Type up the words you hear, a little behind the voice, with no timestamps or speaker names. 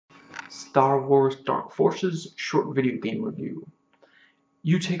Star Wars Dark Forces short video game review.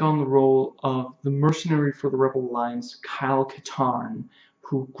 You take on the role of the mercenary for the Rebel Alliance, Kyle Katarn,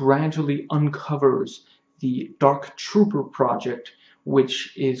 who gradually uncovers the Dark Trooper project,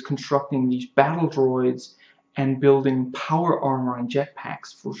 which is constructing these battle droids and building power armor and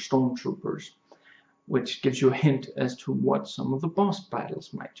jetpacks for stormtroopers, which gives you a hint as to what some of the boss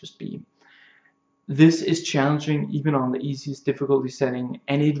battles might just be. This is challenging even on the easiest difficulty setting,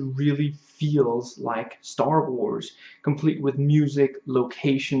 and it really feels like Star Wars, complete with music,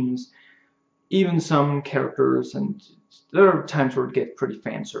 locations, even some characters, and there are times where it gets pretty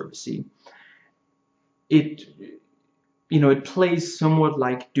fan servicey. It plays somewhat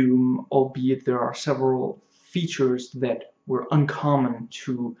like Doom, albeit there are several features that were uncommon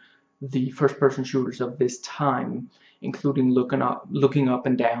to the first-person shooters of this time, including looking up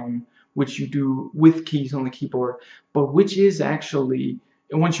and down, which you do with keys on the keyboard, but which is actually,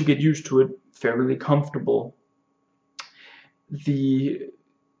 once you get used to it, fairly comfortable. The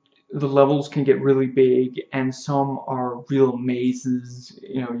levels can get really big, and some are real mazes.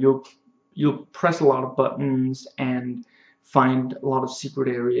 You'll press a lot of buttons and find a lot of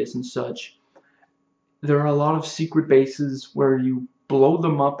secret areas and such. There are a lot of secret bases where you blow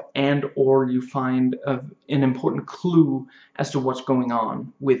them up or you find an important clue as to what's going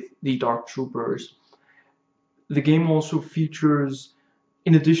on with the Dark Troopers. The game also features,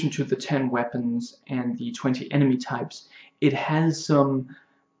 in addition to the 10 weapons and the 20 enemy types, it has some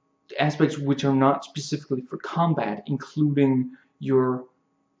aspects which are not specifically for combat, including your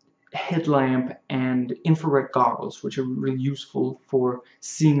headlamp and infrared goggles, which are really useful for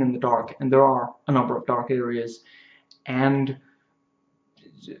seeing in the dark, and there are a number of dark areas, and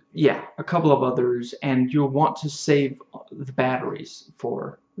yeah, a couple of others, and you'll want to save the batteries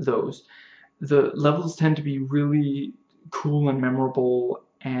for those. The levels tend to be really cool and memorable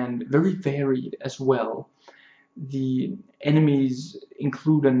and very varied as well. The enemies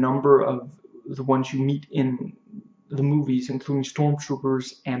include a number of the ones you meet in the movies, including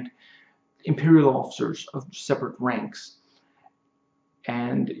stormtroopers and Imperial officers of separate ranks.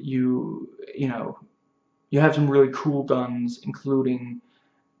 And you have some really cool guns, including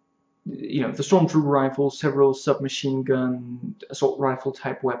the stormtrooper rifle, several submachine gun, assault rifle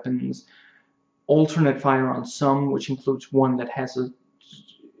type weapons, alternate fire on some, which includes one that has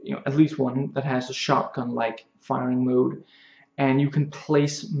at least one that has a shotgun-like firing mode, and you can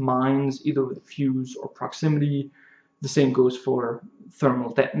place mines either with fuse or proximity. The same goes for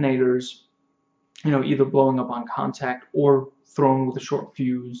thermal detonators, either blowing up on contact or thrown with a short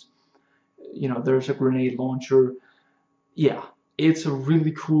fuse. There's a grenade launcher. Yeah, it's a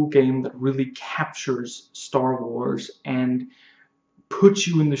really cool game that really captures Star Wars and puts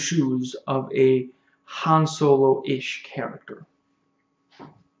you in the shoes of a Han Solo-ish character.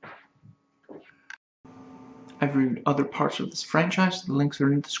 I've reviewed other parts of this franchise. The links are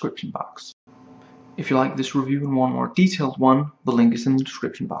in the description box. If you like this review and want a more detailed one, the link is in the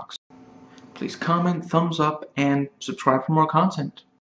description box. Please comment, thumbs up, and subscribe for more content.